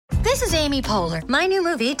This is Amy Poehler. My new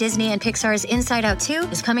movie, Disney and Pixar's Inside Out 2,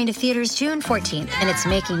 is coming to theaters June 14th, and it's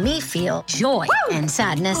making me feel joy and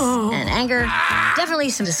sadness and anger, definitely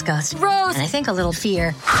some disgust, and I think a little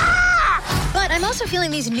fear. But I'm also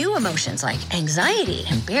feeling these new emotions like anxiety,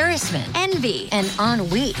 embarrassment, envy, and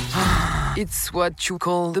ennui. It's what you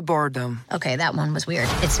call the boredom. Okay, that one was weird.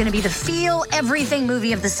 It's gonna be the feel everything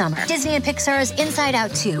movie of the summer. Disney and Pixar's Inside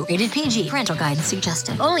Out 2, rated PG, parental guidance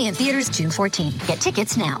suggested. Only in theaters June 14th. Get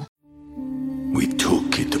tickets now. We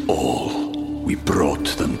took it all. We brought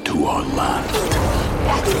them to our land.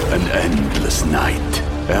 An endless night,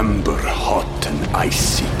 ember hot and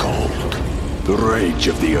icy cold. The rage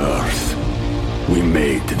of the earth. We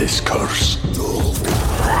made this curse.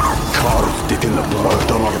 Carved it in the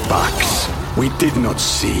blood on our backs. We did not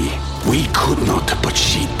see. We could not, but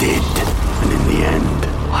she did. And in the end...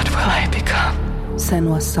 What will I become?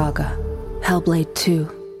 Senua's Saga. Hellblade 2.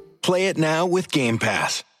 Play it now with Game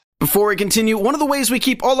Pass. Before we continue, one of the ways we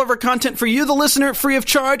keep all of our content for you, the listener, free of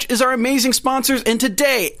charge is our amazing sponsors, and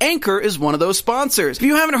today, Anchor is one of those sponsors. If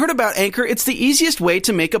you haven't heard about Anchor, it's the easiest way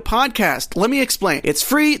to make a podcast. Let me explain. It's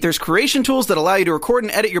free, there's creation tools that allow you to record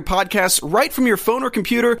and edit your podcasts right from your phone or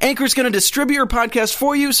computer. Anchor's going to distribute your podcast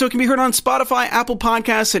for you so it can be heard on Spotify, Apple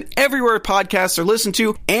Podcasts, and everywhere podcasts are listened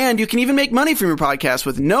to, and you can even make money from your podcast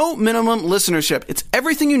with no minimum listenership. It's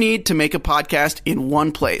everything you need to make a podcast in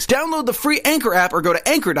one place. Download the free Anchor app or go to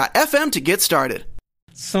anchor.fm to get started.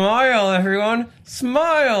 Smile, everyone.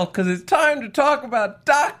 Smile, because it's time to talk about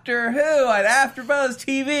Doctor Who at AfterBuzz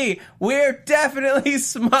TV. We're definitely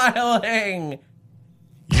smiling.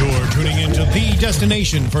 You're tuning into the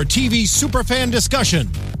destination for TV superfan discussion,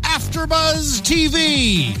 AfterBuzz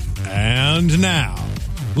TV. And now,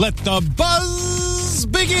 let the buzz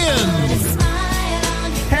begin.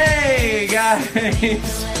 Hey,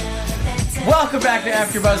 guys. Welcome back to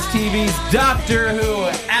AfterBuzz TV's Doctor Who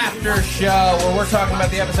After Show, where we're talking about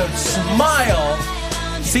the episode Smile,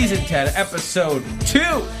 Season 10, Episode 2.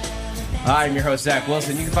 I'm your host, Zach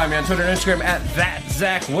Wilson. You can find me on Twitter and Instagram at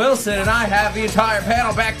 @ZachWilson, and I have the entire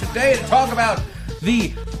panel back today to talk about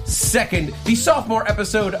the sophomore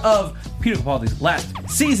episode of Peter Capaldi's last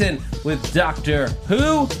season with Doctor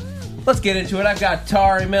Who. Let's get into it. I've got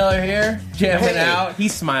Tari Miller here, jamming out.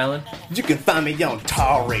 He's smiling. You can find me on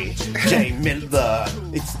Tari J Miller.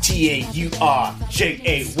 It's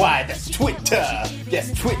TAURJAY. That's Twitter.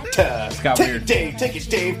 Yes, Twitter. Got take weird. it, Dave. Take it,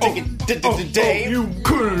 Dave. Take it, Dave. You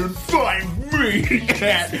can find me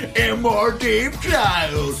at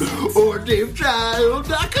MRDaveChild or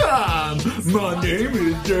DaveChild.com. My name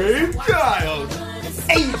is Dave Child.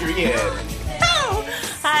 Adrian.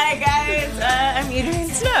 Hi guys, I'm Adrian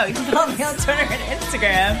Snow. You can follow me on Twitter and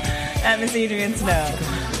Instagram at Miss Adrian Snow.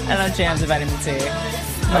 I love jams of vitamin C.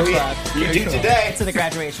 Much love. You do cool. today. To the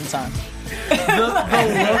graduation song.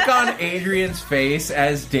 The look on Adrian's face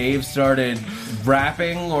as Dave started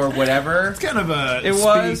rapping or whatever. It's kind of a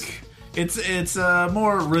It's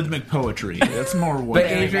more rhythmic poetry. It's more what.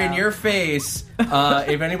 But Adrian, your face,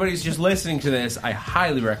 if anybody's just listening to this, I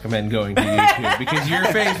highly recommend going to YouTube because your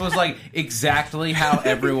face was like exactly how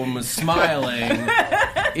everyone was smiling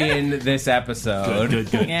in this episode.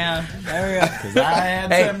 Good. Yeah, there we go. Because I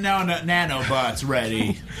had some nanobots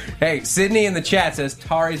ready. Hey, Sydney in the chat says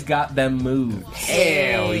Tari's got them moves.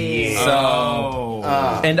 Hell yeah. So,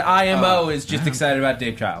 and IMO is just excited about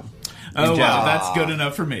Dave Child. Oh, wow, that's good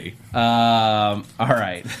enough for me. All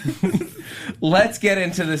right. Let's get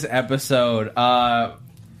into this episode.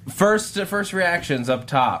 First reactions up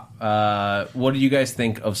top. What do you guys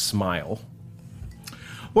think of Smile?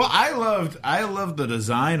 Well, I loved the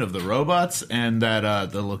design of the robots and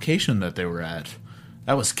that the location that they were at.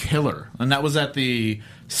 That was killer. And that was at the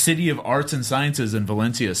City of Arts and Sciences in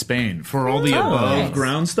Valencia, Spain. For all the above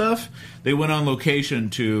ground stuff, they went on location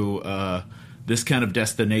to this kind of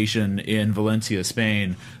destination in Valencia,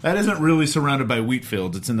 Spain. That isn't really surrounded by wheat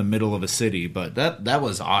fields. It's in the middle of a city, but that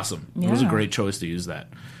was awesome. Yeah. It was a great choice to use that.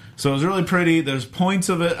 So it was really pretty. There's points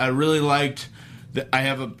of it I really liked. I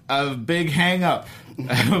have a big hang-up.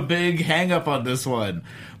 I have a big hang-up on this one.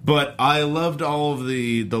 But I loved all of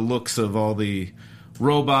the looks of all the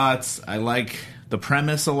robots. I like the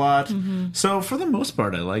premise a lot. Mm-hmm. So for the most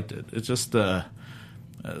part, I liked it. It's just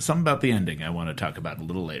something about the ending I want to talk about a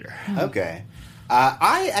little later. Okay.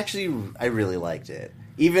 I really liked it.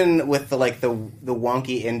 Even with the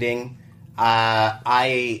wonky ending,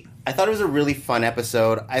 I thought it was a really fun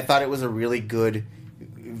episode. I thought it was a really good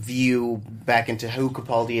view back into who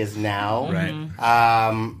Capaldi is now. Right.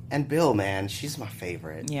 And Bill, man, she's my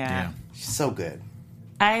favorite. Yeah. She's so good.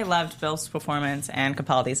 I loved Bill's performance and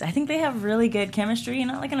Capaldi's. I think they have really good chemistry,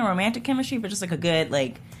 not like in a romantic chemistry, but just like a good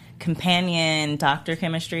companion doctor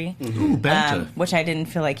chemistry, Ooh, banter. which I didn't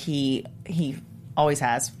feel like he always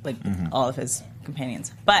has, like all of his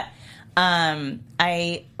companions. But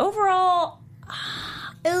I overall,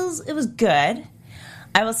 it was good.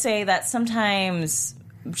 I will say that sometimes,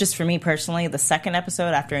 just for me personally, the second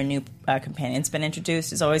episode after a new companion's been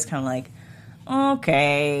introduced is always kind of like,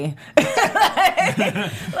 okay,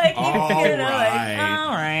 like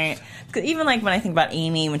all right. Even like when I think about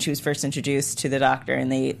Amy when she was first introduced to the Doctor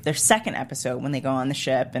and their second episode when they go on the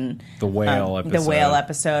ship and the whale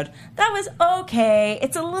episode, that was okay.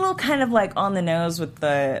 It's a little kind of like on the nose with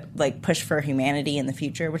the like push for humanity in the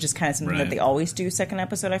future, which is kind of something that they always do second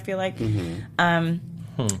episode, I feel like.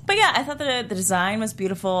 But yeah, I thought the design was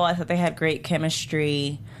beautiful. I thought they had great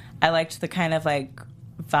chemistry. I liked the kind of like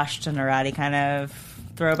Vashta Narati kind of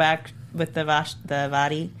throwback with the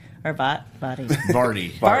Vadi. Or Vardy.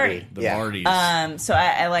 The Vardys. So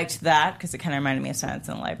I liked that because it kind of reminded me of Silence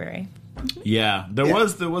in the Library. Yeah, there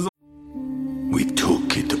was a... We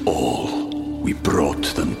took it all. We brought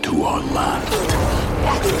them to our land.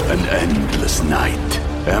 An endless night,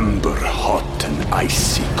 ember hot and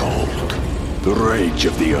icy cold. The rage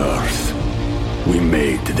of the earth. We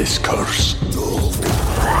made this curse.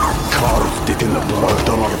 Carved it in the blood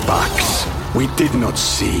on our backs. We did not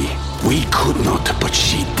see. We could not, but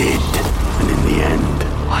she did. And in the end...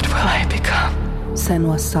 What will I become?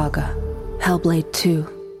 Senua's Saga. Hellblade 2.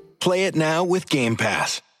 Play it now with Game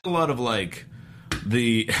Pass. A lot of, like,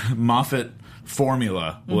 the Moffat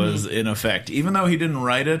formula was in effect. Even though he didn't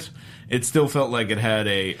write it, it still felt like it had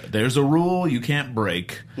there's a rule you can't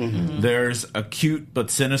break. There's a cute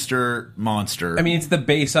but sinister monster. I mean, it's the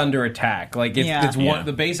base under attack. Like,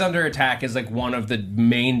 the base under attack is like one of the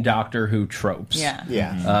main Doctor Who tropes.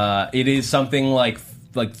 It is something like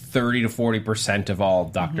 30 to 40% of all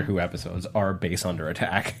Doctor Who episodes are base under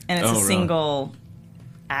attack, and it's a single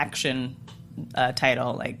action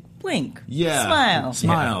title, like blink,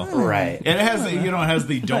 smile. Right. And it has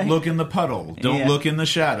the don't look in the puddle, don't look in the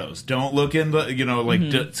shadows, don't look in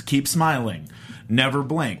the keep smiling, never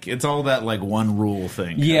blink. It's all that like one rule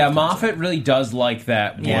thing. Yeah, Moffat really does like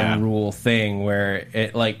that one rule thing where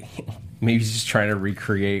it like maybe he's just trying to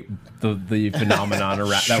recreate the phenomenon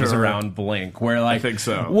that was around Blink, where like I think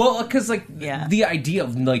so. Well, because like the idea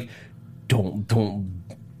of like don't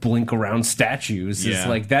blink around statues is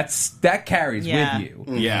like that carries with you.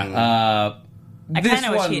 I kind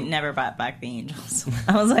of wish he had never brought back the angels.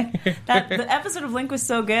 I was like, the episode of Blink was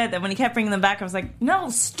so good that when he kept bringing them back, I was like, no,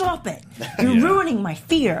 stop it. You're ruining my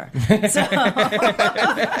fear. So,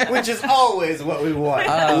 which is always what we want.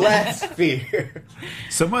 Less fear.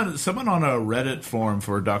 Someone on a Reddit forum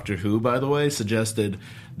for Doctor Who, by the way, suggested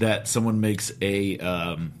that someone makes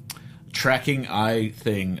a tracking eye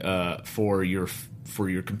thing for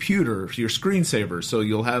your computer, your screensaver, so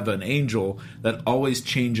you'll have an angel that always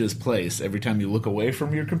changes place every time you look away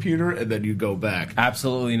from your computer, and then you go back.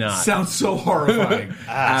 Absolutely not. Sounds so horrifying.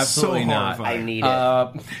 Absolutely so not. Horrifying. I need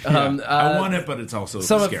it. I want it, but it's also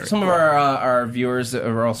scary. Some of our viewers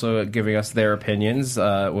are also giving us their opinions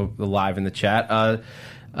live in the chat.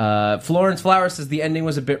 Florence Flower says the ending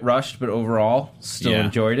was a bit rushed, but overall still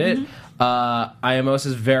enjoyed it. IMO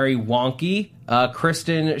says very wonky.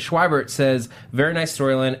 Kristen Schweibert says very nice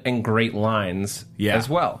storyline and great lines as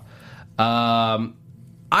well.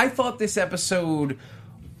 I thought this episode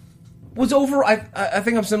was over. I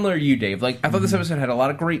think I'm similar to you, Dave. Like I thought this episode had a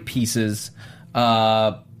lot of great pieces.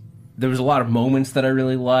 There was a lot of moments that I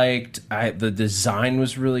really liked. The design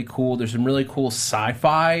was really cool. There's some really cool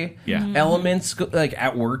sci-fi elements like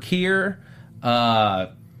at work here.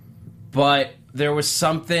 But there was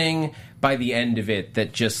something by the end of it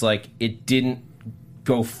that just like it didn't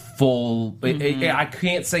go full. I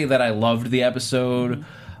can't say that I loved the episode.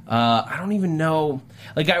 I don't even know.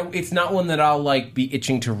 Like it's not one that I'll like be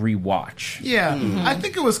itching to rewatch. Yeah, I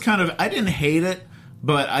think it was kind of. I didn't hate it,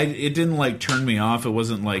 but it didn't like turn me off. It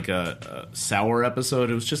wasn't like a sour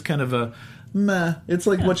episode. It was just kind of a meh. It's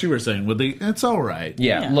like what you were saying with it's all right.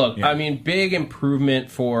 Yeah. Look, I mean, big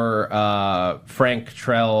improvement for Frank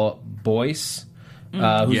Trell Boyce.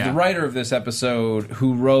 Who's the writer of this episode,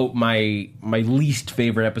 who wrote my least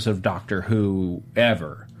favorite episode of Doctor Who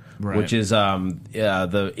ever, which is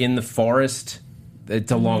the In the Forest.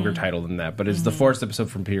 It's a longer title than that, but it's the forest episode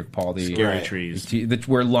from Peter Capaldi. Scary Trees.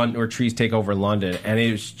 Where trees take over London, and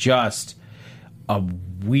it was just a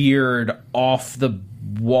weird, off the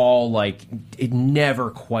wall, like it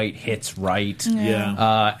never quite hits right.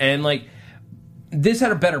 And like this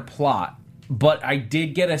had a better plot. But I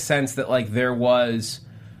did get a sense that like there was,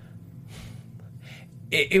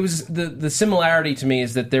 it was the similarity to me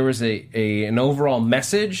is that there was an overall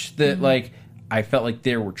message that like I felt like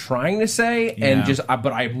they were trying to say, and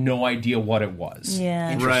but I have no idea what it was.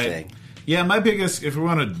 Yeah, interesting. Right. Yeah, my biggest, if we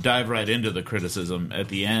want to dive right into the criticism at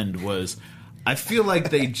the end, was I feel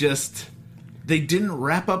like they didn't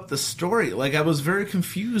wrap up the story. Like, I was very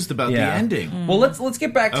confused about the ending. Well, let's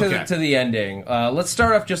get back to the ending. Let's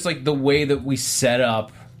start off just like the way that we set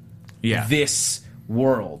up this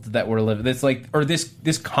world that we're living. This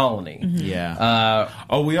this colony. Yeah.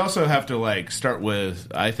 We also have to like start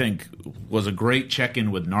with, I think, was a great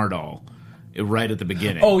check-in with Nardal right at the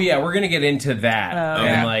beginning. Oh yeah, we're gonna get into that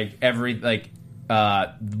and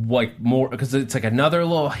more because it's like another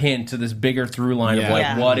little hint to this bigger through line of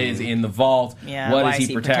like what is in the vault, what is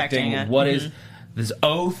he protecting, what is this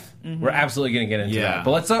oath. We're absolutely gonna get into that.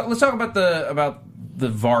 But let's talk about the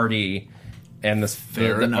Vardy and this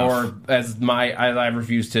or as I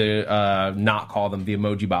refuse to not call them the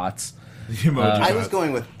emoji bots. I was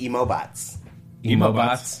going with emo bots. Emo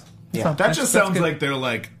bots. Yeah. That just sounds like they're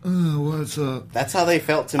like, what's up? That's how they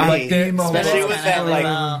felt to me. Especially with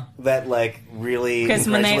that really because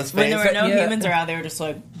when there were no humans humans around, they were just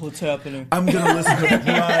like, what's happening? I'm gonna listen to the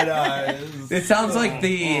Bright Eyes. It sounds like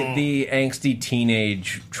the angsty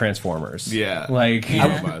teenage Transformers. Yeah. Like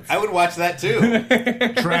I would watch that too.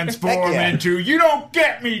 Transform into you don't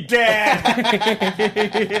get me, Dad.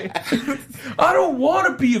 I don't want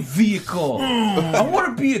to be a vehicle. I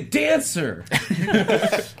want to be a dancer.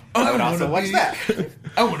 I would also watch that.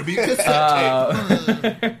 I want to be a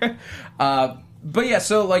cassette tape. But yeah,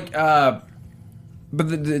 so like, but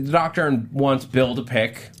the doctor wants Bill to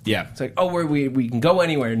pick. Yeah, it's like, we can go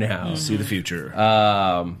anywhere now. See the future.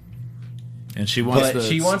 And she wants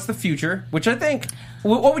the future, which I think.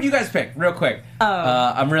 What would you guys pick, real quick?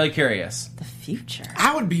 I'm really curious. The future.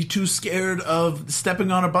 I would be too scared of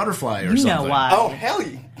stepping on a butterfly or something. You know why? Oh hell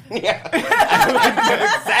yeah! Yeah, I know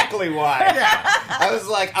exactly why. Yeah. I was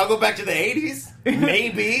like, I'll go back to the 80s,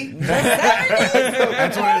 maybe.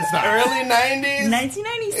 That's when it starts. Early 90s,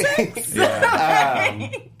 1996.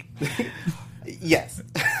 Yes.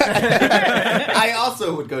 I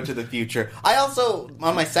also would go to the future. I also,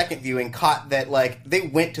 on my second viewing, caught that like they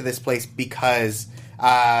went to this place because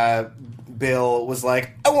Bill was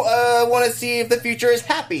like, I want to see if the future is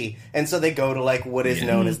happy. And so they go to like what is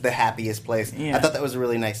known as the happiest place. Yeah. I thought that was a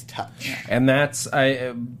really nice touch. And that's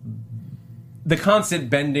the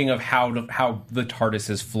constant bending of how the TARDIS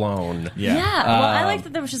has flown. Yeah. Well, I like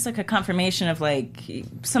that there was just like a confirmation of like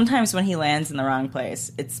sometimes when he lands in the wrong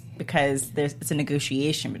place, it's because it's a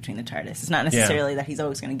negotiation between the TARDIS. It's not necessarily that he's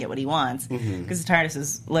always going to get what he wants because the TARDIS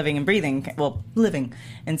is living and breathing. Well, living,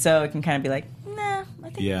 and so it can kind of be like, nah, I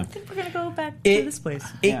think we're going to go back to this place.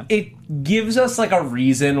 It gives us like a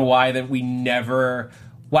reason why that we never.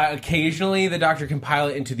 While occasionally the Doctor can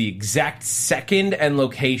pilot into the exact second and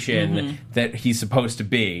location that he's supposed to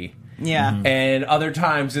be. Yeah. And other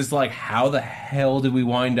times it's like, how the hell did we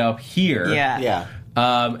wind up here? Yeah. Yeah.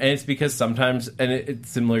 And it's because sometimes, and it's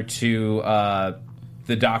similar to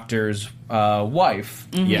the Doctor's wife.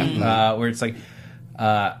 Yeah. Where it's like,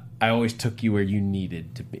 I always took you where you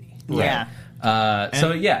needed to be. Yeah.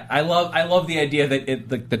 So yeah, I love the idea that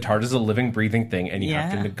the TARDIS is a living, breathing thing, and you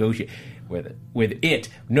have to negotiate with it.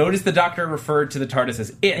 Notice the Doctor referred to the TARDIS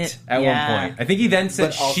as it at one point. I think he then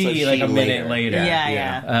said she like a minute later.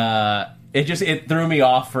 Yeah. It threw me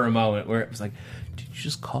off for a moment where it was like, did you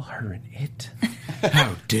just call her an it?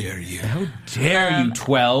 How dare you? How dare you,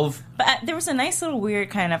 12? But there was a nice little weird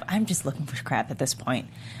kind of, I'm just looking for crap at this point,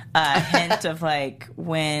 hint of like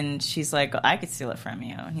when she's like, I could steal it from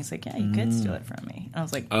you. And he's like, yeah, you could steal it from me. And I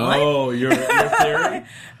was like, what? Oh, your theory?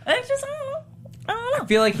 I just, I don't know. I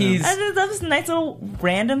feel like he's... That was a nice little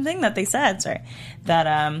random thing that they said, that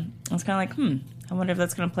I was kind of like, I wonder if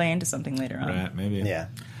that's going to play into something later on. Right, maybe. Yeah.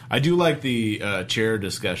 I do like the chair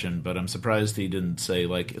discussion, but I'm surprised he didn't say,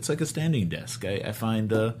 like, it's like a standing desk. I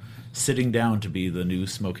find sitting down to be the new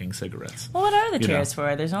smoking cigarettes. Well, what are the chairs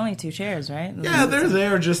for? There's only 2 chairs, right? Yeah, they're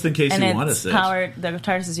there just in case you want to sit. The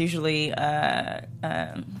TARDIS is usually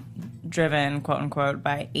driven, quote-unquote,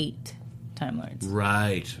 by 8 Time Lords.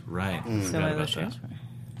 Right. So what are those chairs for?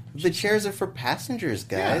 The chairs are for passengers,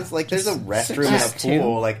 guys. Yeah. Like, there's a restroom and a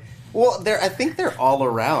pool. Like, well, I think they're all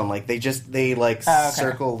around. Like, they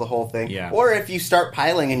circle the whole thing. Yeah. Or if you start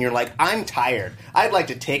piling and you're like, I'm tired, I'd like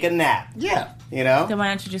to take a nap. Yeah. You know? Then why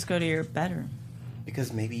don't you just go to your bedroom?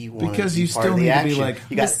 Because maybe you want because to you be part still of the need action. to be like,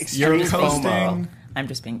 you got you're extreme coasting. FOMO. I'm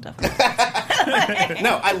just being tough.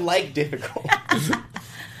 No, I like difficult.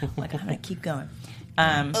 Like, I'm going to keep going.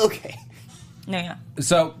 Okay. No, yeah.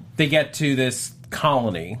 So they get to this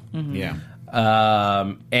colony. Yeah.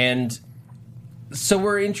 And so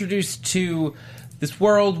we're introduced to this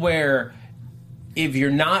world where if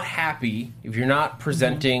you're not happy, if you're not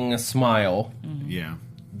presenting a smile, Yeah.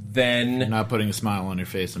 then You're not putting a smile on your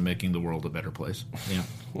face and making the world a better place. Yeah.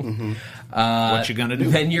 what you gonna do?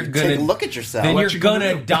 Then you're gonna Take a look at yourself. Then What you're you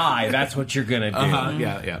gonna gonna do? die. That's what you're gonna do.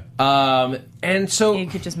 Yeah. And so You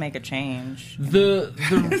could just make a change. the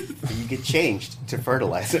You get changed to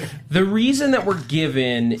fertilizer. the reason that we're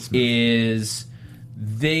given is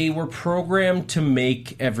they were programmed to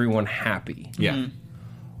make everyone happy. Yeah.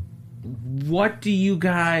 What do you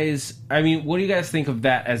guys? I mean, what do you guys think of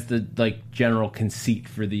that as the general conceit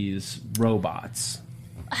for these robots?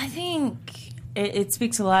 I think it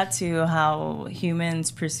speaks a lot to how humans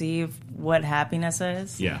perceive what happiness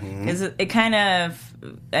is. Yeah. Because it kind of,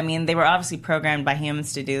 I mean, they were obviously programmed by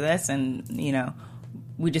humans to do this, and, you know,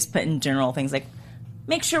 we just put in general things like,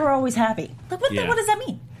 make sure we're always happy. Like, what does that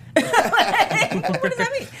mean? What does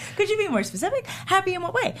that mean? Could you be more specific? Happy in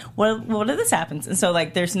what way? What if this happens? And so,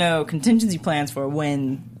 like, there's no contingency plans for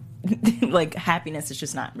when, like, happiness is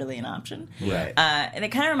just not really an option. Right. And it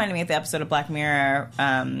kind of reminded me of the episode of Black Mirror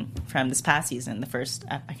from this past season, the first,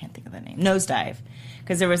 I can't think of the name, Nosedive.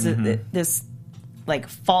 Because there was this, like,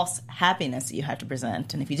 false happiness that you had to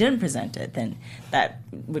present. And if you didn't present it, then that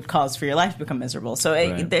would cause for your life to become miserable. So,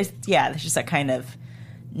 there's just that kind of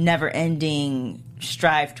never-ending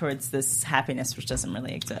strive towards this happiness which doesn't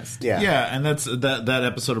really exist. Yeah, and that's that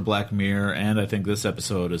episode of Black Mirror, and I think this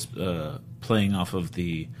episode is playing off of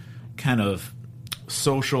the kind of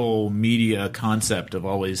social media concept of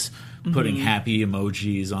always putting happy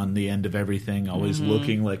emojis on the end of everything, always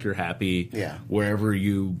looking like you're happy wherever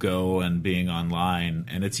you go and being online.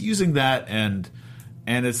 And it's using that, and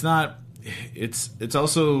it's not... It's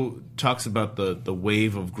also talks about the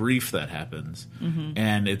wave of grief that happens,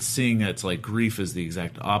 and it's seeing it's like grief is the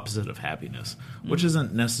exact opposite of happiness, which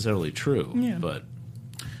isn't necessarily true. Yeah. But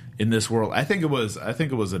in this world, I think it was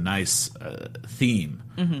a nice theme,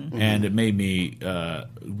 and it made me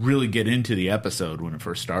really get into the episode when it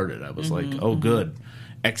first started. I was like, oh, good,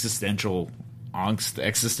 existential angst,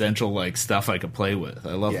 existential like stuff I could play with.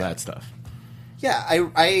 I love that stuff. Yeah,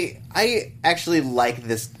 I actually like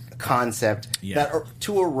this concept that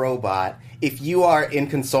to a robot, if you are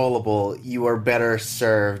inconsolable, you are better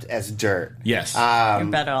served as dirt. Yes.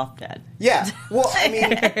 You're better off dead. Yeah. Well, I mean,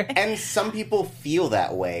 and some people feel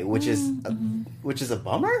that way, which is a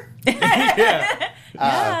bummer. Yeah.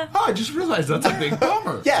 Yeah. Oh, I just realized that's a big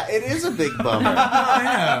bummer. Yeah, it is a big bummer.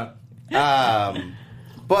 Yeah.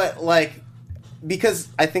 But like, because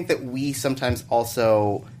I think that we sometimes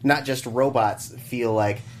also, not just robots, feel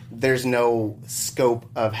like there's no scope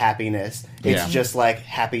of happiness. It's just like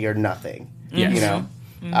happy or nothing. Yes. You know?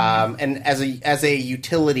 And as a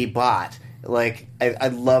utility bot, like I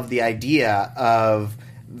love the idea of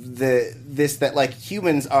that like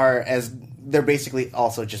humans are they're basically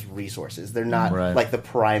also just resources. They're not like the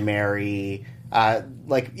primary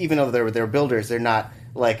like even though they're builders, they're not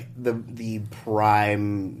like the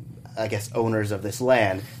prime, I guess, owners of this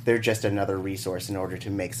land. They're just another resource in order to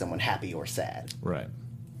make someone happy or sad. Right.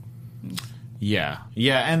 Yeah,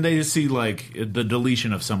 and they see like the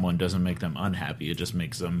deletion of someone doesn't make them unhappy; it just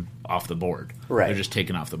makes them off the board. Right, they're just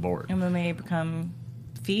taken off the board, and we may become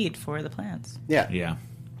feed for the plants. Yeah,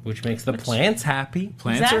 which makes the plants happy.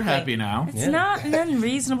 Plants are happy now. It's not an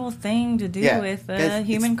unreasonable thing to do with a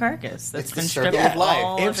human carcass that's been stripped of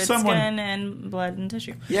all of its skin and blood and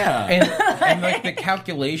tissue. Yeah, and like the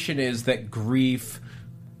calculation is that grief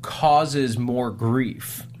causes more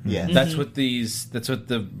grief. Yeah, that's what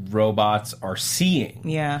the robots are seeing.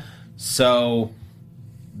 Yeah. So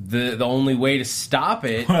the only way to stop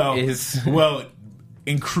it is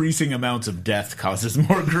increasing amounts of death causes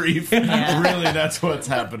more grief. Yeah. Really, that's what's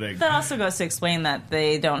happening. That also goes to explain that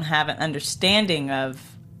they don't have an understanding of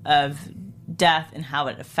death and how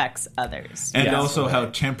it affects others. And also how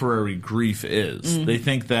temporary grief is. They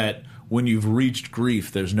think that when you've reached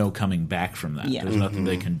grief, there's no coming back from that. Yeah. There's nothing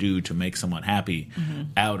they can do to make someone happy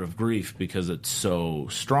out of grief because it's so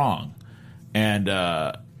strong. And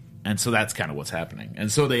so that's kind of what's happening.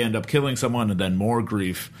 And so they end up killing someone, and then more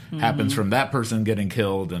grief happens from that person getting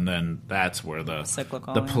killed, and then that's where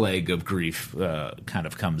the plague of grief kind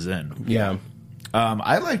of comes in. Yeah.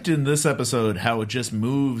 I liked in this episode how it just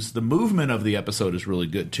moves. The movement of the episode is really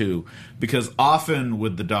good, too, because often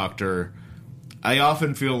with the Doctor, I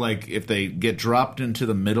often feel like if they get dropped into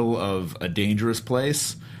the middle of a dangerous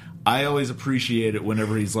place, I always appreciate it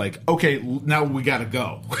whenever he's like, okay, now we gotta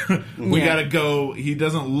go. We gotta go. He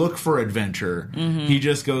doesn't look for adventure. He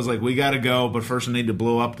just goes like, we gotta go, but first we need to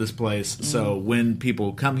blow up this place. So when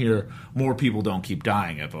people come here, more people don't keep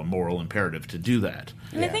dying. I have a moral imperative to do that.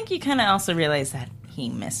 And I think you kind of also realize that he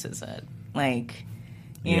misses it. Like,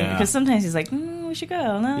 you know, because sometimes he's like, we we should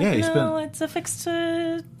go. No, it's a fixed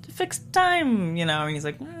time, And he's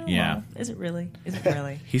like, well, is it really? Is it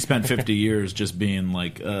really? He spent 50 years just being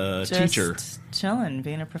like a teacher. Chilling,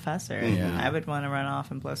 being a professor. Yeah. I would want to run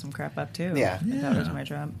off and blow some crap up, too. Yeah. If that was my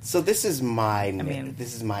job. So this is my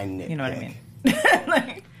nitpick. You know what I mean?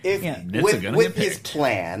 With his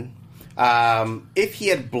plan, if he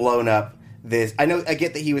had blown up this... I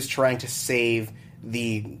get that he was trying to save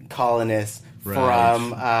the colonists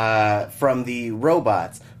from the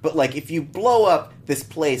robots. But, if you blow up this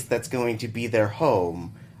place that's going to be their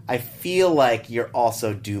home, I feel like you're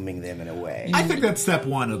also dooming them in a way. I think that's step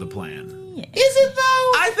one of the plan. Yeah. Is it, though?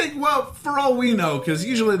 I think, for all we know, because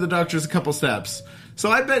usually the Doctor's a couple steps. So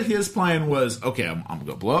I bet his plan was, okay, I'm going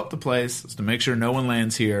to blow up the place to make sure no one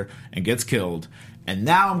lands here and gets killed. And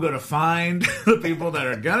now I'm going to find the people that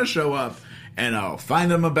are going to show up, and I'll find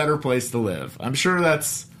them a better place to live. I'm sure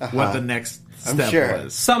that's what the next step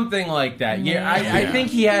was. Something like that. Yeah, I think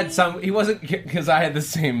he had some... He wasn't... Because I had the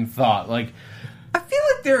same thought. I feel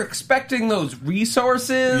like they're expecting those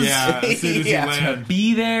resources to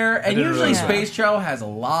be there. And usually space travel has a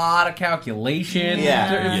lot of calculation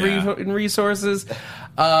in resources.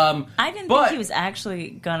 I didn't think he was actually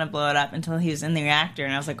going to blow it up until he was in the reactor.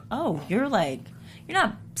 And I was like, oh, you're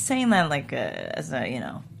not saying that as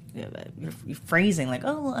a, you're phrasing I'm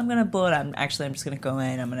going to blow it up. I'm just going to go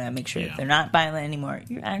in. I'm going to make sure that they're not violent anymore.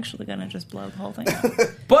 You're actually going to just blow the whole thing up.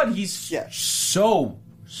 But he's so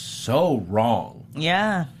wrong.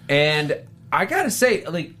 Yeah. And I gotta say,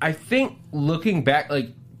 I think looking back,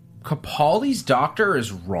 Capaldi's Doctor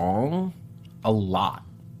is wrong a lot.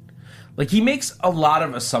 He makes a lot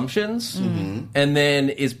of assumptions and then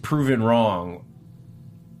is proven wrong.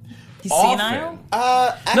 He's senile?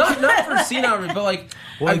 Not for senile, but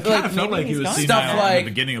I kind of felt like he was senile in the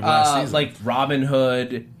beginning of last season. Like Robin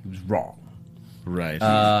Hood, he was wrong. Right.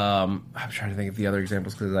 I'm trying to think of the other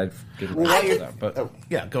examples because I didn't remember them.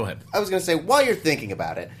 But go ahead. I was going to say, while you're thinking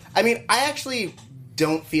about it, I actually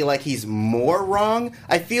don't feel like he's more wrong.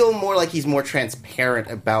 I feel more like he's more transparent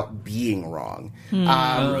about being wrong.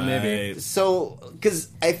 Maybe. So, because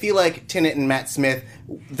I feel like Tennant and Matt Smith,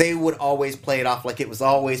 they would always play it off like it was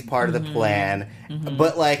always part of the plan.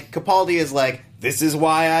 But, Capaldi is this is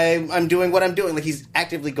why I'm doing what I'm doing. He's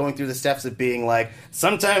actively going through the steps of being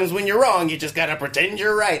sometimes when you're wrong, you just gotta pretend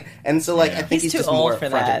you're right. And so, I think he's too just old more for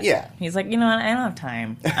frontal. that. Yeah. He's like, you know what? I don't have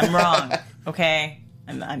time. I'm wrong. Okay?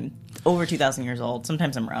 I'm over 2,000 years old.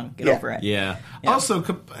 Sometimes I'm wrong. Get over it. Yeah. Also,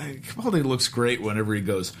 Capaldi looks great whenever he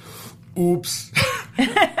goes, oops.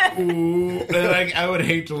 Ooh. And I would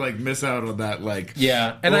hate to miss out on that.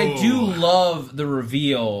 And I do love the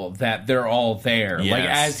reveal that they're all there.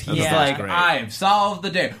 Yes. As he's I've solved the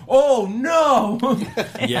day. Oh no!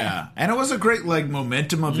 Yeah, and it was a great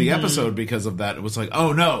momentum of the episode because of that. It was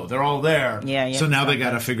oh no, they're all there. Yeah. So now they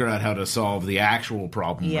got to figure out how to solve the actual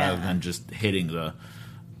problem rather than just hitting the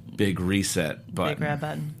big reset button. Big red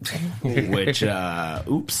button. Which,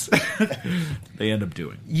 oops, they end up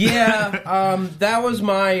doing. Yeah, that was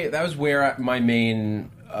where my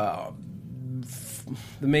main,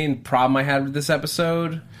 the main problem I had with this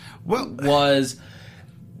episode was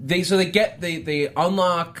they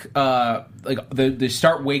unlock, they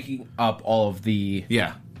start waking up all of the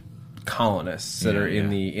colonists that are in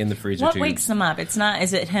the freezer What tubes. wakes them up? It's not.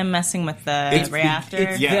 Is it him messing with the reactor?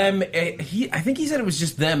 It's them. I think he said it was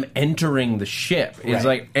just them entering the ship. It's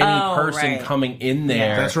any person coming in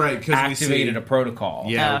there. That's right. Because activated a protocol.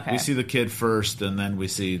 Yeah, we see the kid first, and then we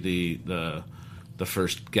see the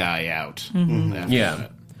first guy out.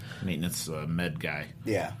 Maintenance med guy.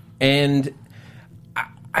 Yeah, and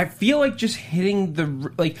I feel like just hitting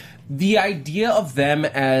the idea of them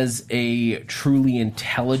as a truly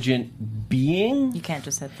intelligent being. You can't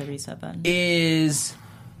just hit the reset button.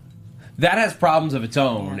 That has problems of its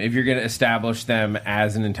own if you're going to establish them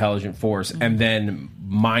as an intelligent force and then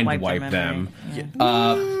mind wipe them. Yeah.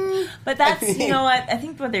 But that's what I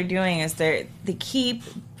think what they're doing is they keep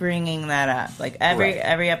bringing that up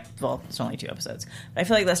every well, it's only 2 episodes, but I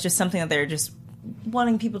feel like that's just something that they're just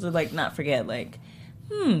wanting people to not forget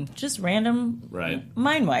just random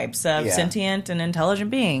mind wipes of sentient and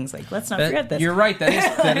intelligent beings. Let's not forget this. You're right.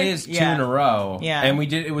 That is 2 in a row. Yeah, and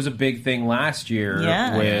it was a big thing last year.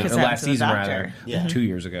 With last season rather. 2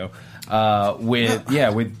 years ago.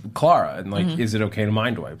 With Clara and is it okay to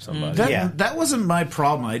mind wipe somebody? That wasn't my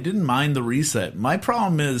problem. I didn't mind the reset. My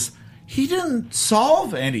problem is he didn't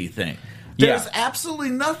solve anything. There's absolutely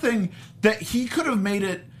nothing that he could have made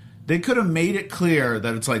it They could have made it clear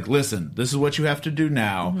that it's like, listen, this is what you have to do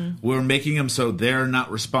now. We're making them so they're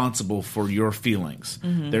not responsible for your feelings.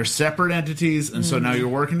 They're separate entities, and so now you're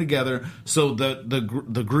working together. So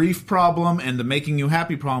the grief problem and the making you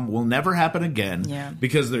happy problem will never happen again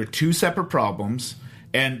because they're two separate problems.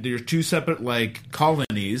 And they're two separate, like,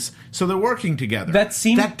 colonies, so they're working together. That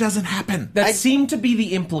doesn't happen. That seemed to be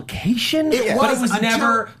the implication, but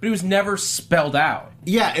it was never spelled out.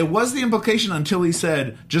 Yeah, it was the implication until he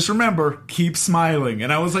said, just remember, keep smiling.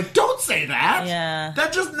 And I was like, don't say that! Yeah.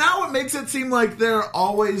 That just, now it makes it seem like they're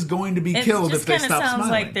always going to be killed if they stop smiling. It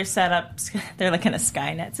sounds like they're set up, they're like in a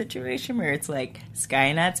Skynet situation where it's like,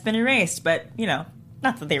 Skynet's been erased, but, you know,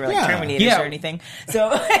 not that they were like Terminators or anything. So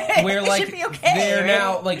where it should be okay. They're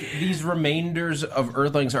now like these remainders of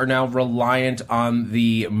Earthlings are now reliant on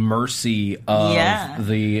the mercy of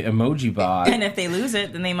the emoji bot. And if they lose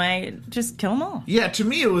it, then they might just kill them all. Yeah, to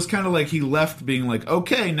me it was kind of like he left being like,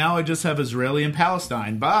 okay, now I just have Israeli and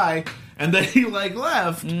Palestine. Bye. And then he like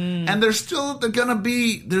left, and there's gonna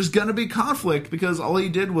be conflict because all he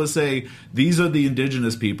did was say, these are the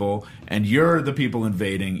indigenous people, and you're the people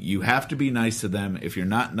invading. You have to be nice to them. If you're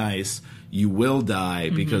not nice, you will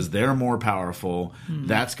die because they're more powerful.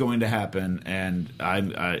 That's going to happen, and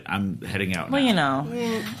I'm heading out. Well, now. you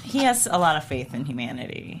know, he has a lot of faith in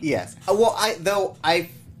humanity. Yes. Well, I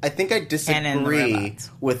think I disagree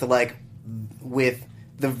with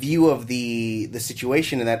the view of the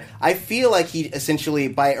situation in that I feel like he essentially,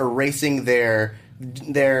 by erasing their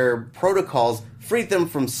protocols, freed them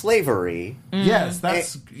from slavery. Yes,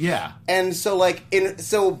 that's And so like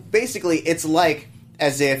so basically it's like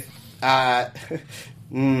as if it's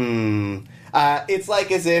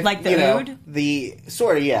like as if like the Ood? Like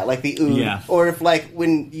the Ood. Or if like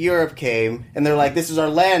when Europe came and they're like, this is our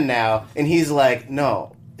land now, and he's like,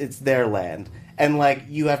 no, it's their land. And, like,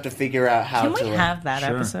 you have to figure out how to... Can we have that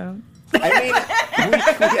episode? I mean, we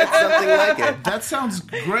get something like it. That sounds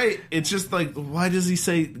great. It's just like, why does he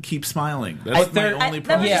say keep smiling? That's my only problem.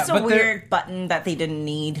 That was just a weird button that they didn't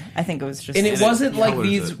need. I think it was just... And it wasn't like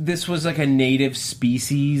this was like a native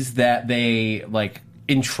species that they, like,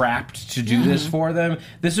 entrapped to do this for them.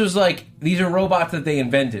 This was like, these are robots that they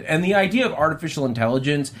invented. And the idea of artificial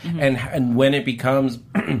intelligence and when it becomes...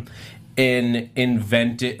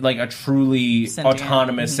 invented, like a truly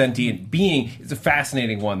autonomous sentient being is a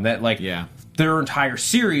fascinating one that like their entire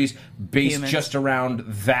series based just around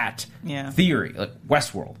that theory, like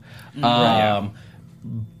Westworld.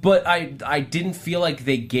 But I didn't feel like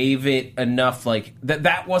they gave it enough, like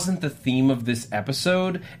that wasn't the theme of this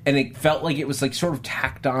episode, and it felt like it was like sort of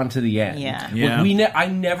tacked on to the end. I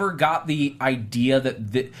never got the idea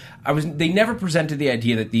that they never presented the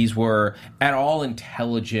idea that these were at all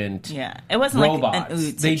intelligent. It wasn't robots. Like an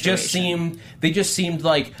Ood situation. They just seemed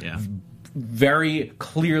like very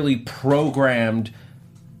clearly programmed.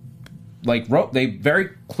 Like they very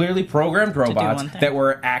clearly programmed robots that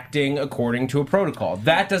were acting according to a protocol.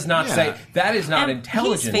 That does not say that is not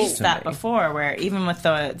intelligence. He's faced that before, where even with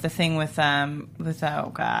the thing with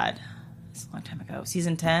oh god, it's a long time ago,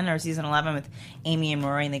 season 10 or season 11 with Amy and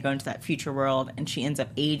Rory, and they go into that future world, and she ends up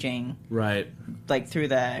aging, like through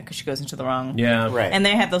because she goes into the wrong, and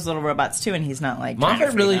they have those little robots too, and he's not like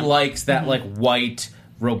Moffat really likes that like white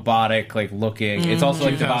robotic like looking. It's also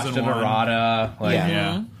like Sebastian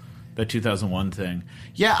Arata, the 2001 thing.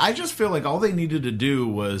 Yeah, I just feel like all they needed to do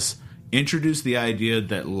was introduce the idea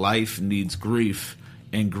that life needs grief,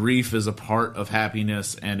 and grief is a part of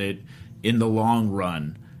happiness, and it in the long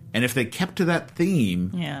run. And if they kept to that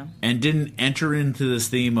theme and didn't enter into this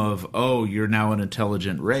theme of, oh, you're now an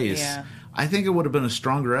intelligent race, I think it would have been a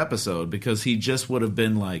stronger episode, because he just would have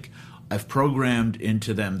been like, I've programmed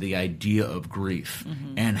into them the idea of grief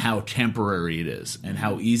and how temporary it is and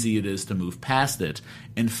how easy it is to move past it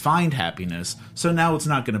and find happiness. So now it's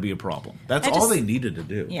not going to be a problem. That's all they needed to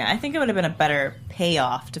do. Yeah, I think it would have been a better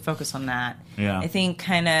payoff to focus on that. Yeah. I think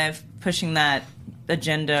kind of pushing that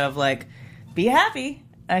agenda of like, be happy.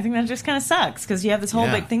 I think that just kind of sucks, because you have this whole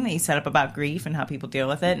big thing that you set up about grief and how people deal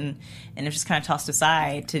with it, and it's just kind of tossed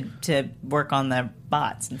aside to work on the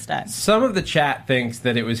bots instead. Some of the chat thinks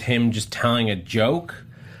that it was him just telling a joke,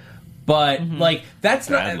 but like that's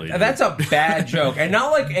a bad joke, and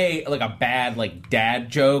not like a bad like dad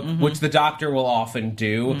joke, which the Doctor will often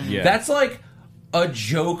do. That's like a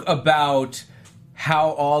joke about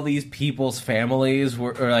how all these people's families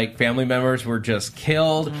were, or like family members were just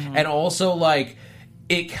killed, and also like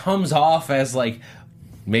it comes off as like,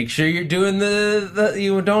 make sure you're doing the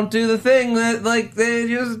you don't do the thing that like they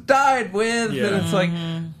just died with, and it's like,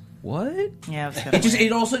 what? Yeah,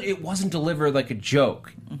 it wasn't delivered like a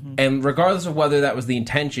joke. And regardless of whether that was the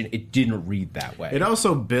intention, it didn't read that way. It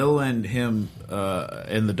also, Bill and him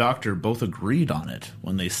and the doctor both agreed on it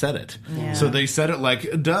when they said it. Yeah. So they said it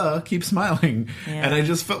like, duh, keep smiling. Yeah. And I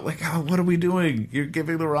just felt like, oh, what are we doing? You're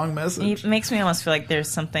giving the wrong message. It makes me almost feel like there's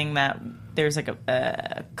something that there's like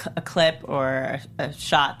a clip or a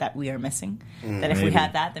shot that we are missing. That if we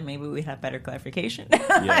had that, then maybe we'd have better clarification.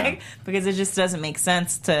 Because it just doesn't make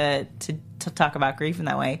sense to talk about grief in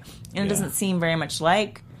that way. And it doesn't seem very much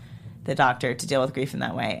like the doctor to deal with grief in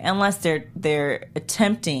that way, unless they're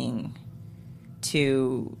attempting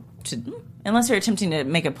to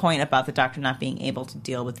make a point about the doctor not being able to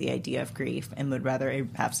deal with the idea of grief and would rather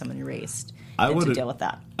have someone erased than to deal with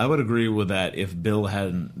that. I would agree with that if Bill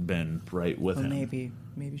hadn't been right with him.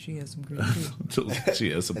 Maybe she has some grief too. She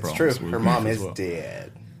has some problems. It's true. Her mom is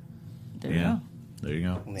dead. There you go. There you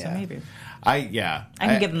go. So maybe. I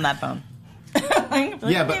can give them that bone. Maybe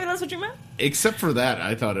that's what you meant. Except for that,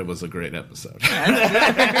 I thought it was a great episode.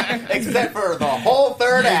 Except for the whole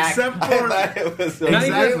third act. Except for I thought it was not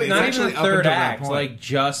even actually the third up until act, that point. like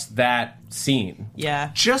just that scene. Yeah.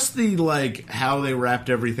 Just the how they wrapped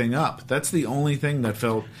everything up. That's the only thing that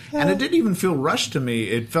felt, and it didn't even feel rushed to me.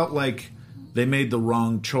 It felt like they made the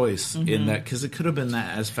wrong choice in that, because it could have been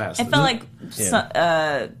that as fast. It felt like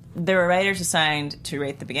there were writers assigned to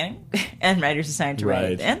write the beginning and writers assigned to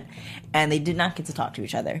write the end, and they did not get to talk to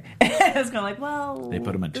each other. It was kind of like, well, they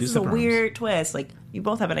put them in two this is a separate weird twist. Like, you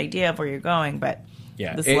both have an idea of where you're going, but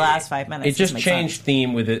this last 5 minutes, it just changed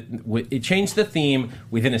theme with it. It changed the theme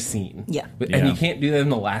within a scene. Yeah, and you can't do that in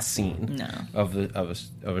the last scene of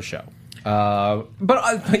a show.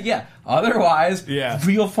 But yeah, otherwise,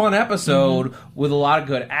 real fun episode with a lot of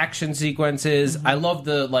good action sequences. I love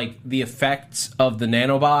the effects of the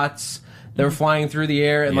nanobots that were flying through the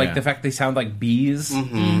air, and the fact they sound like bees.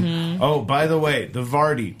 Oh, by the way, the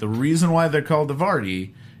Vardy. The reason why they're called the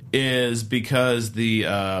Vardy is because the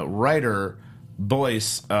writer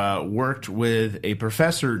Boyce worked with a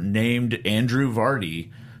professor named Andrew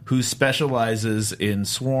Vardy, who specializes in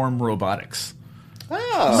swarm robotics.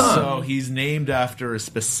 Oh. So he's named after a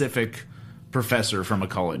specific professor from a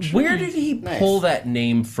college. Where did he pull that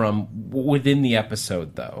name from within the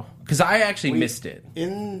episode, though? Because I actually missed it.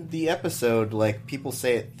 In the episode, people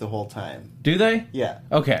say it the whole time. Do they? Yeah.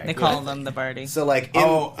 Okay. They call them the Barty. So, in I the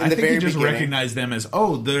think very you just beginning, recognize them as,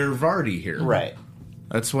 they're Vardy here. Right.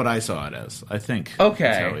 That's what I saw it as, I think. Okay.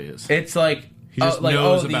 That's how he is. It's like... He just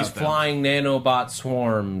knows these about flying nanobot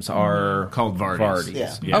swarms are called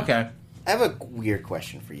Vardys. Yeah. Okay. I have a weird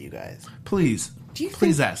question for you guys. Please.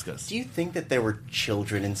 Please ask us. Do you think that there were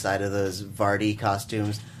children inside of those Vardy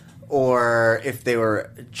costumes? Or if they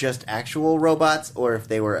were just actual robots? Or if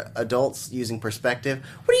they were adults using perspective?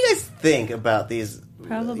 What do you guys think about these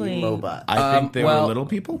robots? I think they were little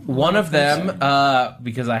people. One of them,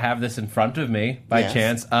 because I have this in front of me by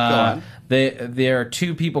chance, there are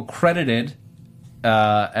two people credited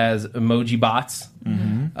as emoji bots.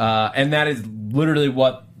 And that is literally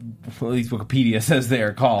what at least Wikipedia says they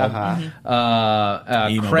are called.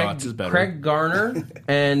 Craig Garner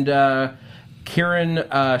and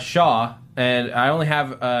Kieran Shaw. And I only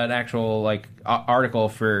have an actual article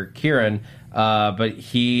for Kieran, but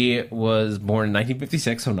he was born in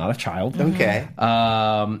 1956, so not a child. Okay.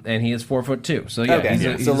 And he is 4'2". So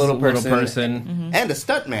he's a little person. And a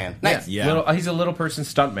stuntman. Nice. Yeah. He's a little person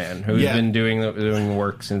stuntman who's been doing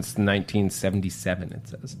work since 1977. It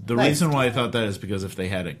says. The reason why I thought that is because if they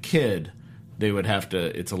had a kid, they would have to.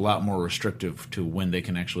 It's a lot more restrictive to when they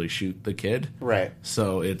can actually shoot the kid. Right.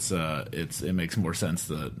 So it makes more sense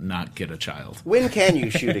to not get a child. When can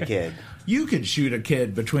you shoot a kid? You could shoot a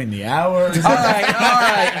kid between the hours. All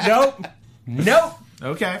right. Nope.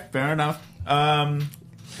 Okay, fair enough.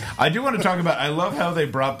 I do want to talk about. I love how they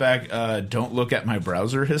brought back "Don't look at my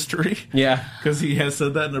browser history." Yeah, because he has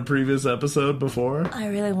said that in a previous episode before. I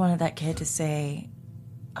really wanted that kid to say,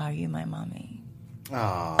 "Are you my mommy?"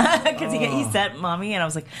 Because he said "mommy," and I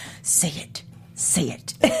was like, "Say it."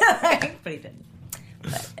 But he didn't.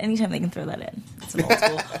 But anytime they can throw that in, it's an old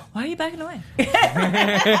school. Why are you backing away?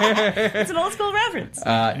 It's an old school reference.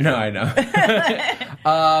 No, I know.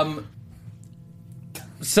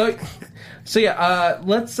 So yeah,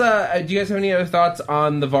 let's. Do you guys have any other thoughts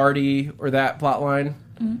on the Vardy or that plot line?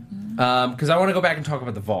 Because I want to go back and talk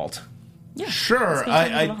about the vault. Sure.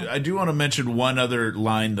 I do want to mention one other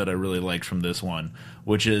line that I really liked from this one,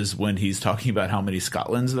 which is when he's talking about how many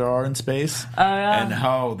Scotlands there are in space and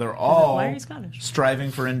how they're all why are you Scottish?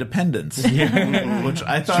 Striving for independence. Which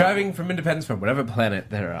I thought striving from independence from whatever planet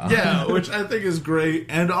they're on. Yeah, which I think is great,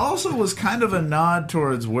 and also was kind of a nod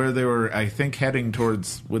towards where they were, I think, heading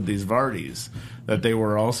towards with these Vardis. That they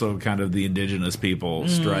were also kind of the indigenous people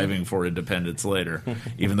striving for independence later.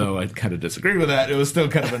 Even though I kind of disagree with that, it was still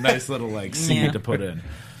kind of a nice little like seed to put in.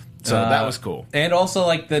 So that was cool. And also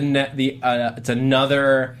like it's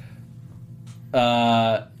another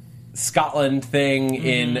Scotland thing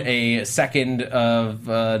in a second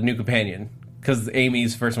of New Companion, because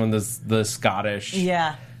Amy's first one was the Scottish.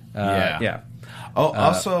 Yeah.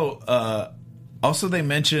 Also, they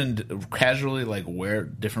mentioned casually like where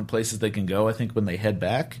different places they can go. I think when they head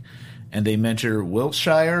back, and they mentioned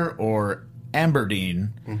Wiltshire or Aberdeen,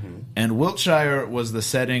 and Wiltshire was the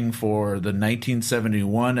setting for the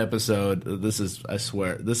 1971 episode. I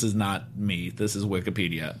swear, this is not me. This is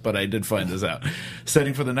Wikipedia, but I did find this out.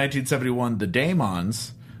 Setting for the 1971 The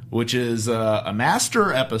Daemons, which is a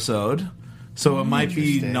Master episode. So it might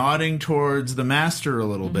be nodding towards the Master a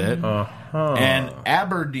little bit. And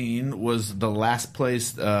Aberdeen was the last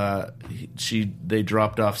place they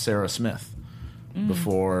dropped off Sarah Smith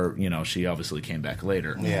before, she obviously came back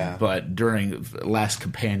later. Yeah. But during Last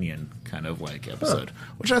Companion kind of like episode,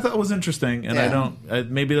 which I thought was interesting.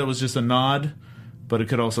 And maybe that was just a nod, but it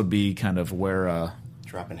could also be kind of where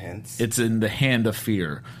dropping hints. It's in the Hand of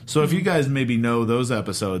Fear. So if you guys maybe know those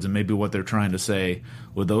episodes and maybe what they're trying to say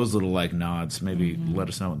with those little like nods, maybe let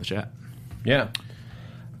us know in the chat. Yeah.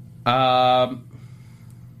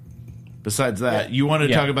 Besides that, you want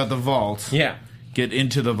to talk about the vault. Yeah. Get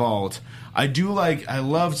into the vault. I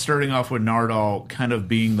love starting off with Nardal kind of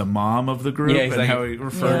being the mom of the group and how he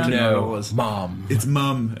referred to Nardal as Mom. It's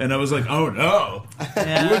Mom. And I was like, oh no.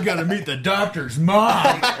 We're going to meet the doctor's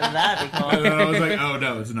mom. That'd be cool. And then I was like, oh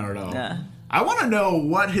no, it's Nardal. Yeah. I want to know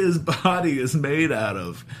what his body is made out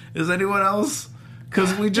of. Is anyone else?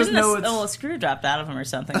 Because we just know it's... a screw dropped out of him or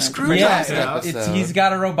something. A screw dropped out. He's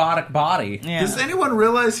got a robotic body. Yeah. Does anyone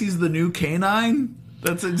realize he's the new canine?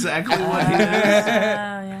 That's exactly what he is.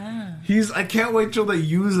 Yeah. I can't wait till they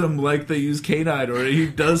use him like they use Canine, or he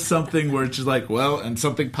does something where it's just like, and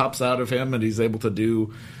something pops out of him and he's able to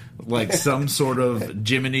do like some sort of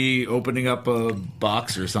Jiminy opening up a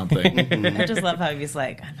box or something. I just love how he's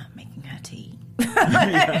like, I'm not making her tea.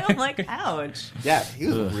 I'm like, ouch. Yeah, he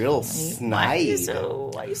was real snide. Why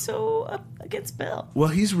are you so up against Bill? Well,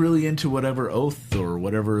 he's really into whatever oath or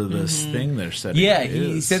whatever this thing they're setting. Yeah,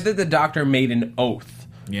 he said that the doctor made an oath.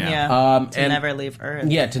 Yeah. To never leave Earth.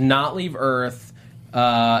 Yeah, to not leave Earth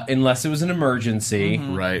unless it was an emergency.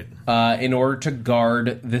 Right. In order to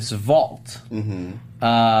guard this vault.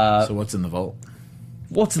 So what's in the vault?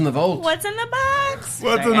 What's in the vault? What's in the box?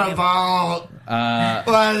 What's in the vault?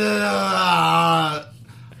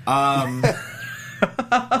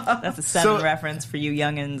 That's a Seven reference for you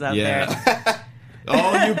youngins out there.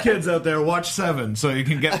 All you kids out there, watch Seven so you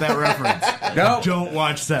can get that reference. No, don't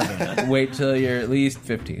watch Seven. Wait till you're at least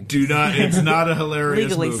 15. Do not. It's not a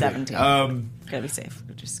hilarious Legally movie. 17. Gotta be safe.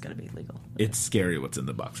 It's just gotta be legal. It's scary what's in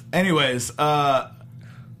the box. Anyways, I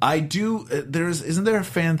do. Isn't there a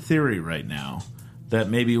fan theory right now that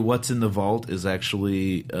maybe what's in the vault is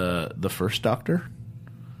actually the first Doctor?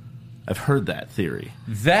 I've heard that theory.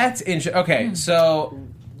 That's interesting. Okay, so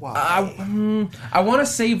I want to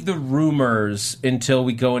save the rumors until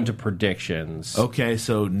we go into predictions. Okay,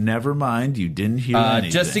 so never mind. You didn't hear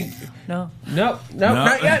anything. No,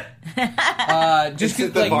 not yet. Just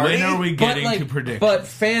when are we getting to predictions? But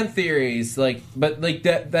fan theories,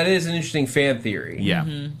 that is an interesting fan theory.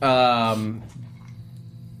 Yeah.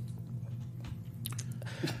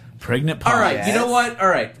 Pregnant pause. All right, you know what? All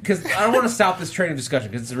right, because I don't want to stop this train of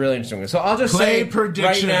discussion because it's a really interesting one. So I'll just say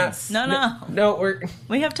predictions. Right now, no,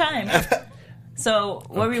 we have time. So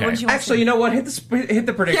what did you actually? You know what? Hit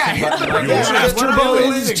the prediction button.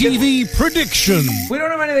 AfterBuzz TV prediction. We don't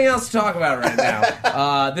have anything else to talk about right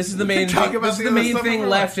now. This is the main thing. This is the main thing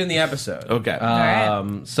left in the episode. Okay.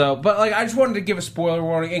 So, but I just wanted to give a spoiler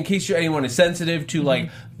warning in case anyone is sensitive to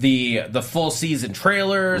the full season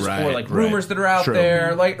trailers or rumors that are out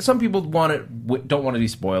there. Some people don't want to be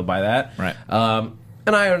spoiled by that. Right.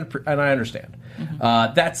 And I understand.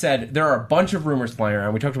 That said, there are a bunch of rumors flying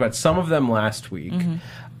around. We talked about some of them last week.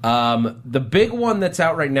 The big one that's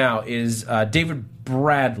out right now is David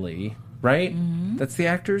Bradley, right? That's the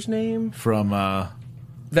actor's name? From...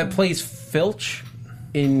 that plays Filch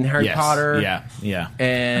in Harry Potter. Yeah.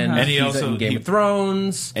 And he he's also in Game of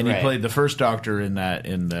Thrones. And he played the first Doctor in that.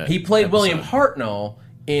 He played episode. William Hartnell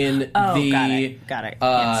in got it.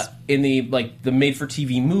 Yes. In the the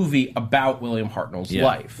made-for-TV movie about William Hartnell's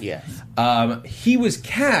life. Yes. He was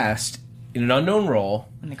cast in an unknown role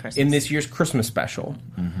in this year's Christmas special.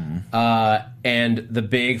 And the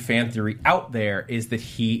big fan theory out there is that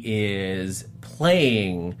he is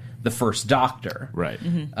playing the First Doctor. Right.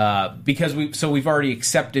 Because we've already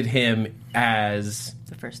accepted him as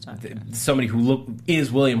the First Doctor. Somebody who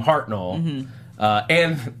is William Hartnell.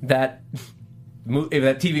 And that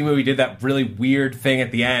TV movie did that really weird thing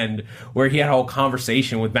at the end where he had a whole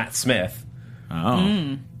conversation with Matt Smith.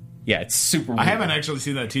 Oh. Yeah, it's super weird. I haven't actually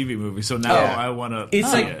seen that TV movie, so now I want to.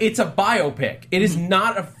 It's a biopic. It is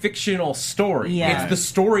not a fictional story. Yeah. It's the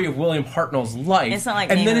story of William Hartnell's life. It's not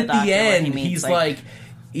like and Name then of at the Doctor the end, where he meets,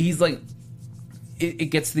 he's like,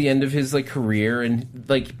 it gets to the end of his career, and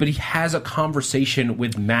but he has a conversation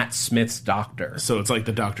with Matt Smith's doctor. So it's like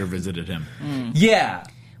the doctor visited him. Yeah.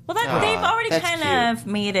 Well, they've already kind of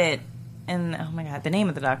made it. And oh my god, the name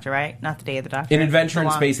of the Doctor, right? Not the Day of the Doctor. An Adventure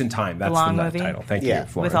in Space and Time. That's the movie. Title. Thank you,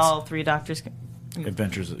 Florence. With all three doctors.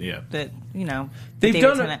 Adventures, That they've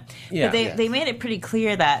done it. But they made it pretty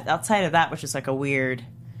clear that outside of that, which is like a weird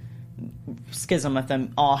schism with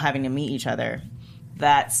them all having to meet each other,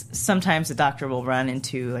 that sometimes the Doctor will run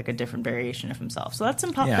into a different variation of himself. So that's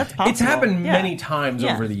impossible. That's possible. It's happened many times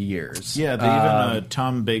over the years. Yeah, they even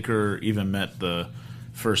Tom Baker even met the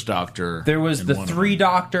First Doctor. There was the 3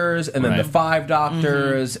 Doctors, and then the 5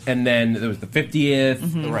 Doctors, and then there was the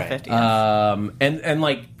 50th. Right.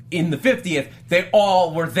 And in the 50th, they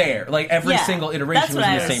all were there. Every single iteration was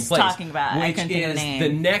in the same place. Talking about. Which I couldn't think of is the name. the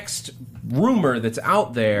next rumor that's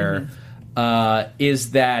out there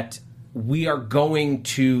is that we are going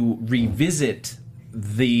to revisit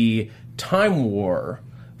the Time War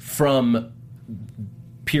from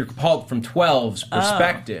Peter Capaldi, from 12's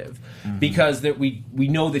perspective. Because that we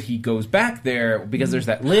know that he goes back there because there's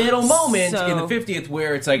that little moment in the 50th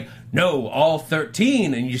where it's no, all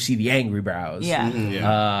 13, and you see the angry brows. Yeah.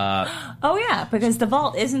 Because the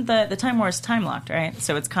vault isn't the Time War is time locked, right?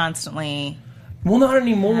 So it's constantly. Well, not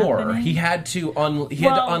anymore. Happening. He had to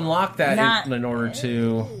unlock that in order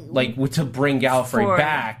to to bring Gallifrey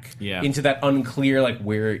back into that unclear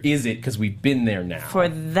where is it, because we've been there now for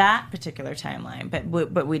that particular timeline.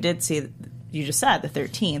 But we did see. You just said the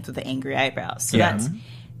 13th with the angry eyebrows. So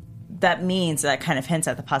that means that kind of hints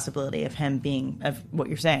at the possibility of him of what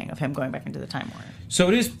you're saying, of him going back into the Time War. So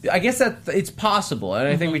it is. I guess that it's possible, and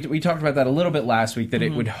I think we talked about that a little bit last week, that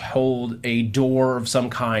it would hold a door of some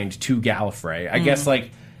kind to Gallifrey. I guess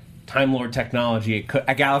Time Lord technology,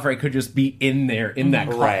 Gallifrey could just be in there in that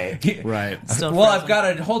right. Well, I've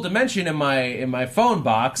got a whole dimension in my phone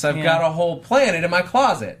box. I've got a whole planet in my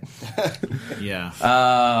closet.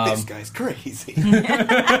 This guy's crazy.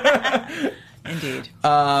 Indeed.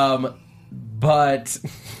 But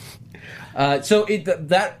so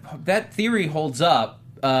that theory holds up.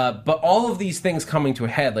 But all of these things coming to a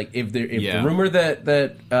head, if the rumor that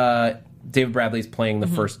David Bradley's playing the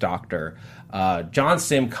First Doctor. John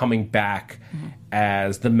Sim coming back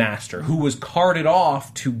as the Master, who was carted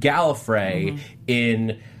off to Gallifrey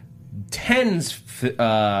in 10's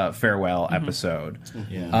farewell episode.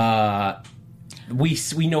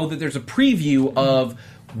 We know that there's a preview of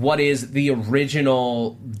what is the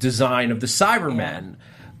original design of the Cybermen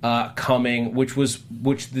coming,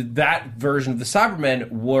 that version of the Cybermen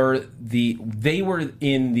were the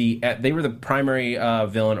primary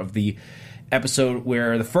villain of the episode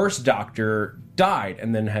where the First Doctor died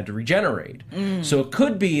and then had to regenerate. So it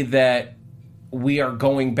could be that we are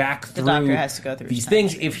going back through the Doctor has to go through these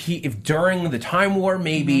things. If during the Time War,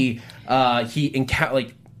 maybe he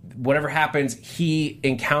whatever happens, he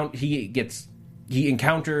encounters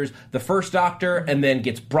the First Doctor and then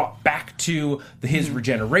gets brought back to his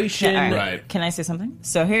regeneration. Right. Can I say something?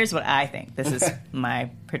 So here's what I think. This is my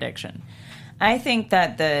prediction. I think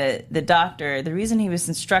that the Doctor, the reason he was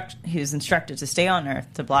instructed to stay on Earth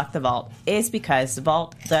to block the vault is because the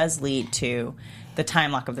vault does lead to the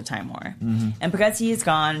time lock of the Time War. And because he is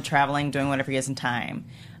gone, traveling, doing whatever he is in time,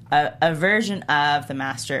 a version of the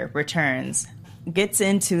Master returns, gets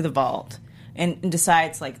into the vault, and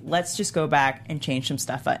decides, let's just go back and change some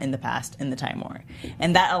stuff in the past in the Time War.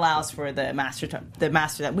 And that allows for the Master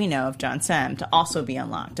that we know of, John Sim, to also be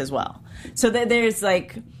unlocked as well. So there's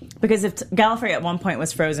because if Gallifrey at one point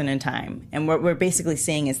was frozen in time, and what we're basically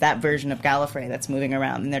seeing is that version of Gallifrey that's moving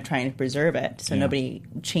around, and they're trying to preserve it so nobody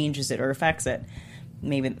changes it or affects it,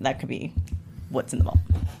 maybe that could be what's in the vault.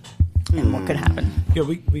 and what could happen. Yeah,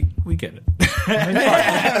 we get it.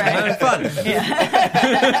 Having fun.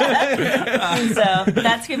 So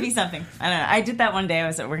that's gonna be something. I don't know. I did that one day. I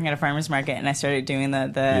was working at a farmer's market, and I started doing the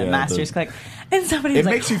master's click, and somebody was It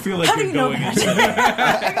makes you feel like "How do you're you know going that?" into And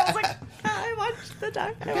I was like, "I watched the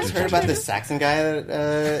doc." You guys heard about this Saxon guy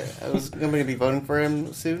that was going to be voting for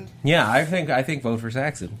him soon? Yeah, I think vote for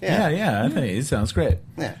Saxon. Yeah, I think it sounds great.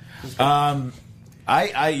 Yeah.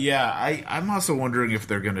 I'm also wondering if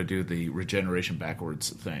they're going to do the regeneration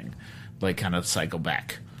backwards thing, like kind of cycle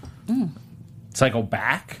back. Cycle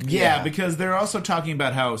back? Yeah, because they're also talking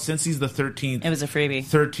about how since he's the 13th, it was a freebie.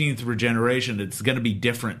 13th regeneration, it's going to be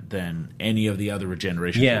different than any of the other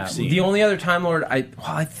regenerations we've seen. The only other Time Lord, I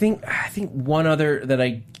think one other that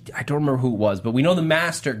I don't remember who it was, but we know the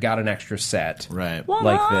Master got an extra set, right?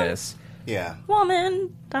 Like this. Yeah.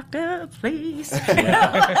 Woman, doctor, please. There's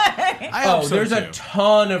a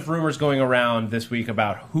ton of rumors going around this week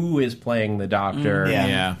about who is playing the Doctor.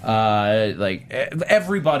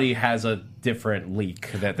 Everybody has a different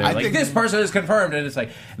leak that they're like, this person is confirmed, and it's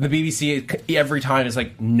like the BBC every time is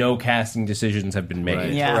like no casting decisions have been made.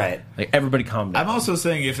 Right. Yeah. Right. Like everybody calm down. I'm also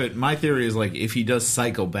saying my theory is like if he does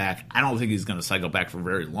cycle back, I don't think he's going to cycle back for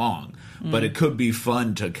very long, but it could be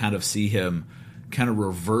fun to kind of see him kind of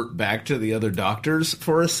revert back to the other Doctors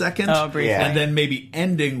for a second, and then maybe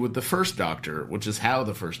ending with the first Doctor, which is how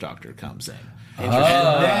the first Doctor comes in.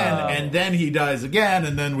 And then he dies again,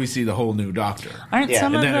 and then we see the whole new Doctor. Aren't some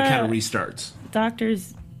and of then it kind of the restarts.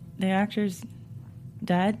 Doctors, the actors,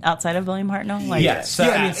 dead outside of William Hartnell? Like, yes,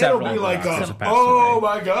 it'll be like, oh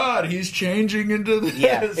my God, he's changing into this.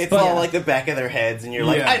 Yeah, it's all like the back of their heads, and you're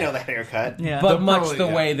like, I know that haircut. Yeah. But much the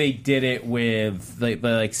way they did it with the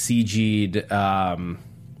CG'd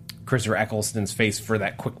Christopher Eccleston's face for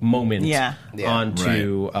that quick moment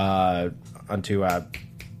onto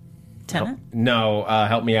Tennant?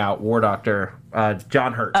 Help me out, War Doctor,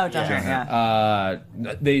 John Hurt. Oh, John Hurt, yeah.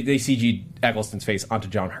 They CG'd Eccleston's face onto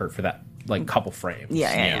John Hurt for that couple frames.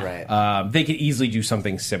 Yeah. They could easily do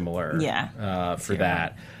something similar for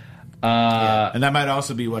that. And that might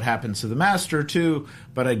also be what happens to the Master, too,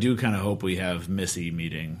 but I do kind of hope we have Missy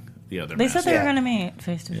meeting the other Master. They said they were going to meet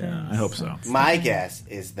face-to-face. Yeah, I hope so. My guess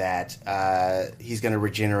is that he's going to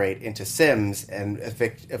regenerate into Sims and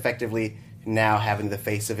effectively now having the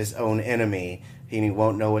face of his own enemy, he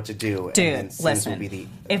won't know what to do. Dude, and then Sims listen, will be the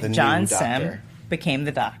if new John Doctor. Sim became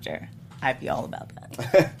the Doctor, I'd be all about that.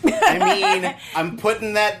 I mean, I'm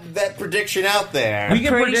putting that prediction out there. I'm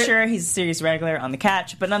pretty sure he's a series regular on the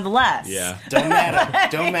catch, but nonetheless. Yeah. Don't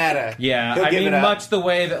matter. Yeah, He'll I give mean, it up. much the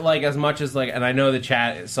way that, like, as much as, like, and I know the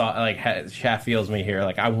chat chat feels me here,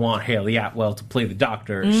 like, I want Haley Atwell to play the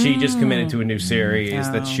Doctor. She just committed to a new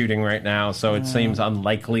series that's shooting right now, so it seems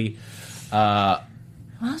unlikely. Well,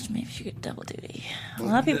 maybe she could double duty. A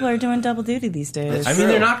lot of people are doing double duty these days. I mean,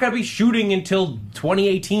 they're not going to be shooting until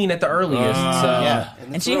 2018 at the earliest.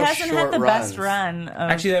 And she hasn't had the best run.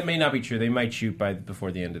 Actually, that may not be true. They might shoot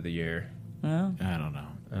before the end of the year. Well, I don't know.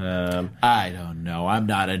 I don't know. I'm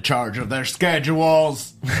not in charge of their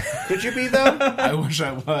schedules. Could you be, though? I wish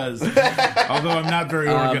I was. Although I'm not very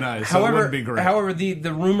organized, so it wouldn't be great. However,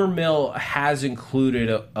 the rumor mill has included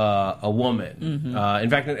a woman. In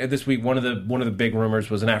fact, this week, one of the big rumors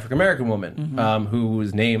was an African-American woman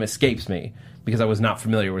whose name escapes me because I was not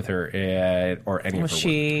familiar with her or any of her Was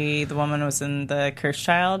she the woman who was in The Cursed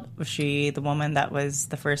Child? Was she the woman that was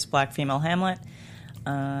the first black female Hamlet?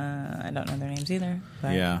 I don't know their names either.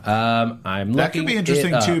 But. Yeah, I'm that could be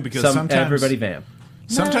interesting too because sometimes everybody vamp.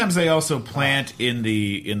 Sometimes they also plant in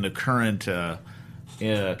the current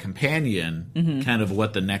companion kind of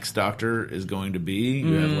what the next Doctor is going to be.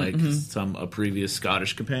 You have like a previous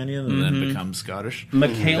Scottish companion and then becomes Scottish.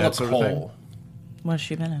 Michaela Cole. What has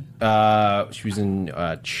she been in? She was in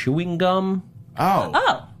Chewing Gum.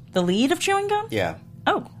 Oh, the lead of Chewing Gum? Yeah.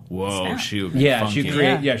 Oh. Whoa, she would be she's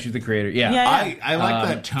the creator. Yeah. I like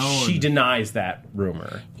that tone. She denies that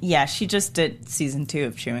rumor. Yeah, she just did season 2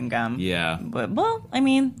 of Chewing Gum. Yeah. But, well, I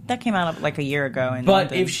mean, that came out like a year ago.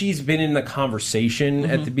 But if she's been in the conversation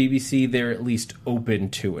at the BBC, they're at least open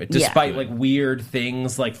to it. Despite like weird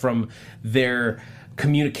things like from their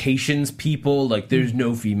communications people, like there's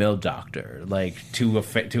no female Doctor, like to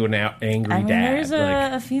an angry dad. There's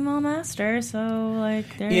a female Master, so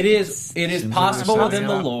like it is possible within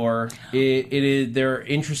the lore. It is. There are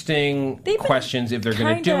interesting questions if they're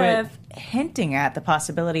going to do it. Hinting at the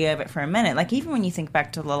possibility of it for a minute, like even when you think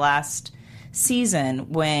back to the last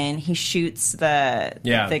season when he shoots the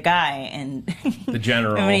guy and the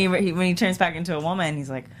general, and when he turns back into a woman, he's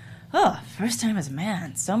like, first time as a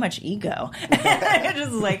man, so much ego.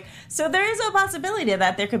 Just like, so there is a possibility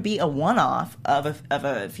that there could be a one-off of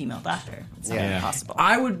a female doctor. It's not impossible.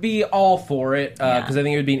 I would be all for it because I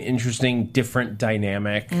think it would be an interesting, different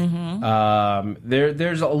dynamic.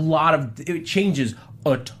 There's a lot of it changes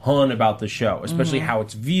a ton about the show, especially how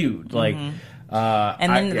it's viewed. Like.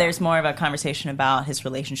 And then there's more of a conversation about his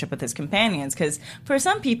relationship with his companions, because for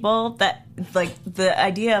some people, that like the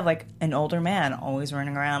idea of like an older man always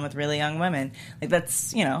running around with really young women, like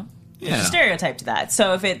that's there's a stereotype to that.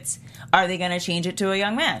 So if it's, are they going to change it to a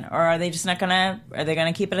young man, or are they just not going to? Are they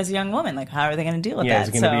going to keep it as a young woman? Like how are they going to deal with that? Is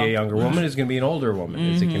it going to be a younger woman? Is it going to be an older woman?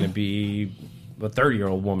 Is it going to be a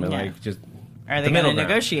 30-year-old woman? Like just. Are they going to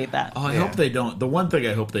negotiate that? Oh, I hope they don't. The one thing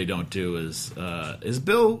I hope they don't do is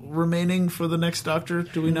Bill remaining for the next Doctor?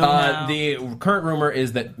 Do we know? No. The current rumor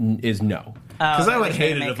is no. Because I would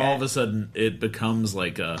hate it if all of a sudden it becomes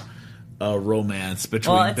like a romance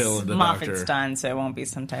between Bill and the Moffat's Doctor. done, so it won't be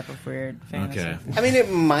some type of weird fantasy. Okay. I mean, it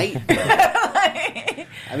might.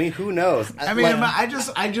 I mean, who knows? I mean, I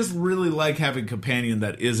just really like having a companion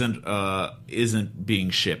that isn't being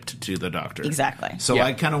shipped to the Doctor. Exactly. So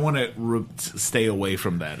I kind of want to stay away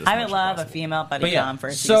from that. I would love a female buddy com for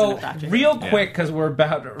a season of Doctor Who. Real quick, because we're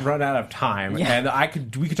about to run out of time,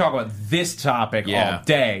 and we could talk about this topic all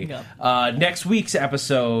day. Next week's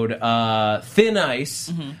episode, Thin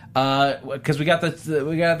Ice, because we got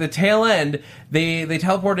the tail end. They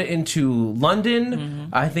teleported into London.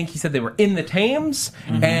 I think he said they were in the Thames,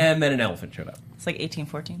 and then an elephant showed up. It's like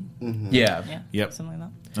 1814. Yep. Something like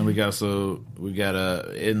that. And we got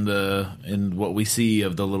in what we see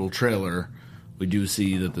of the little trailer, we do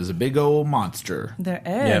see that there's a big old monster. There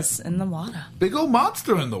is in the water. Big old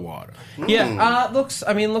monster in the water. Yeah, looks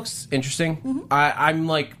interesting. I'm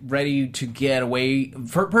like ready to get away.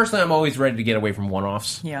 Personally, I'm always ready to get away from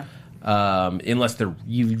one-offs. Yeah. Unless they're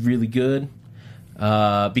really, really good.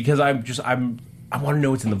 Because I want to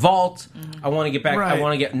know what's in the vault. I want to get back. Right. I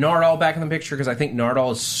want to get Nardole back in the picture because I think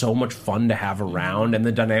Nardole is so much fun to have around, and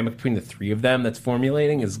the dynamic between the three of them that's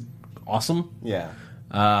formulating is awesome. Yeah.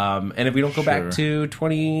 And if we don't go back to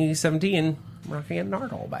 2017, we're not going to get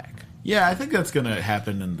Nardole back. Yeah, I think that's going to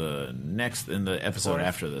happen in the episode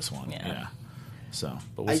after this one. Yeah. So,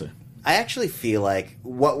 but we'll see. I actually feel like,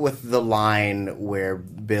 what with the line where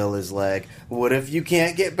Bill is like, what if you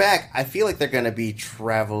can't get back? I feel like they're going to be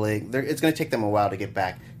traveling. It's going to take them a while to get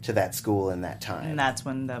back to that school in that time. And that's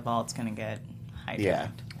when the vault's going to get hijacked. Yeah.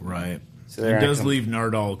 Right. So it does leave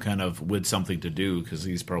Nardole kind of with something to do because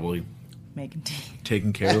he's probably making tea.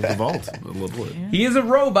 Taking care of the vault a little bit. He is a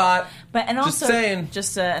robot. But and just also, saying.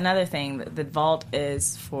 just another thing, the vault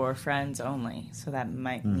is for friends only, so that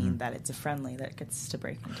might mean that it's a friendly that gets to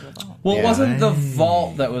break into the vault. Well, it wasn't the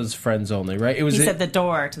vault that was friends only, right? It was. He said the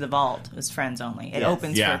door to the vault was friends only. It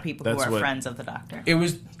opens for people who are friends of the Doctor. It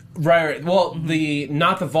was. Right. Well,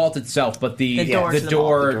 not the vault itself, but the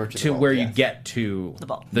door to where you get to the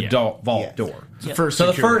vault. The vault door. The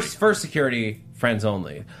first security, friends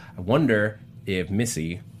only. I wonder if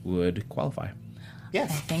Missy would qualify.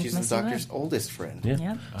 Yes, she's the Doctor's oldest friend.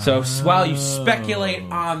 Yeah. So while you speculate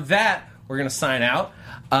on that, we're going to sign out.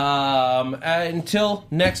 Until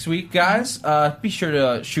next week, guys, be sure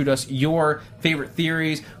to shoot us your favorite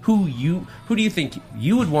theories. Who do you think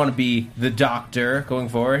you would want to be the Doctor going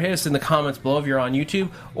forward? Hit us in the comments below if you're on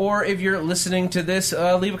YouTube, or if you're listening to this,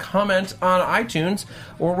 leave a comment on iTunes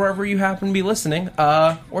or wherever you happen to be listening,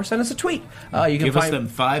 or send us a tweet. You can give us them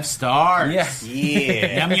 5 stars.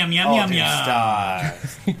 Yeah. Yum yum yum yum yum.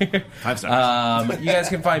 Stars. 5 stars. You guys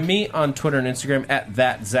can find me on Twitter and Instagram at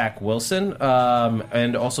 @ThatZachWilson,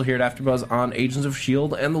 and also here at AfterBuzz on Agents of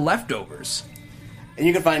S.H.I.E.L.D. and The Leftovers. And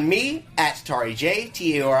you can find me at TariJ,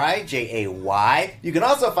 TariJay. You can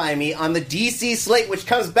also find me on the DC slate, which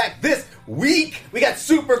comes back this week. We got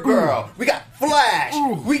Supergirl. We got Flash.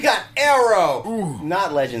 We got Arrow.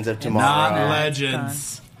 Not Legends of Tomorrow. Not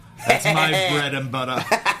Legends. That's my bread and butter.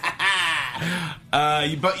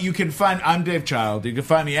 But you can find... I'm Dave Child. You can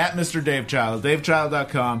find me at Mr. Dave Child,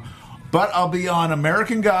 DaveChild.com. But I'll be on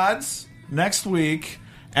American Gods next week.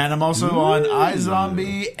 And I'm also on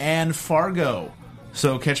iZombie and Fargo.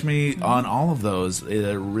 So catch me on all of those.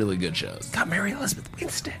 They're really good shows. Got Mary Elizabeth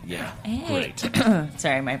Winstead. Yeah. Great.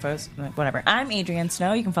 Sorry, my post. Whatever. I'm Adrienne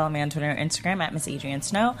Snow. You can follow me on Twitter and Instagram at Miss Adrienne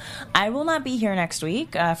Snow. I will not be here next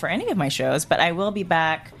week for any of my shows, but I will be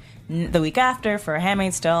back the week after for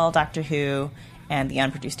Handmaid's Tale, Doctor Who, and the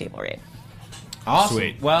Unproduced Table Read. Awesome.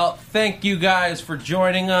 Sweet. Well, thank you guys for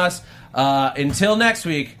joining us. Until next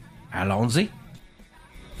week, allons-y.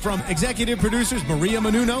 From executive producers Maria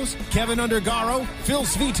Menounos, Kevin Undergaro, Phil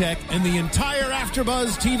Svitek, and the entire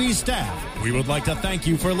AfterBuzz TV staff, we would like to thank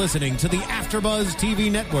you for listening to the AfterBuzz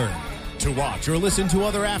TV network. To watch or listen to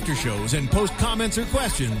other after shows and post comments or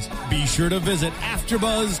questions, be sure to visit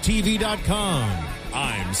AfterBuzzTV.com.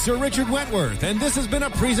 I'm Sir Richard Wentworth, and this has been a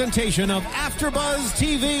presentation of AfterBuzz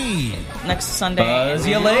TV. Next Sunday. Buzz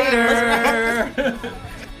you later.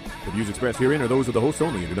 The views expressed herein are those of the hosts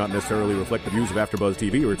only and do not necessarily reflect the views of AfterBuzz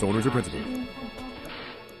TV or its owners or principals.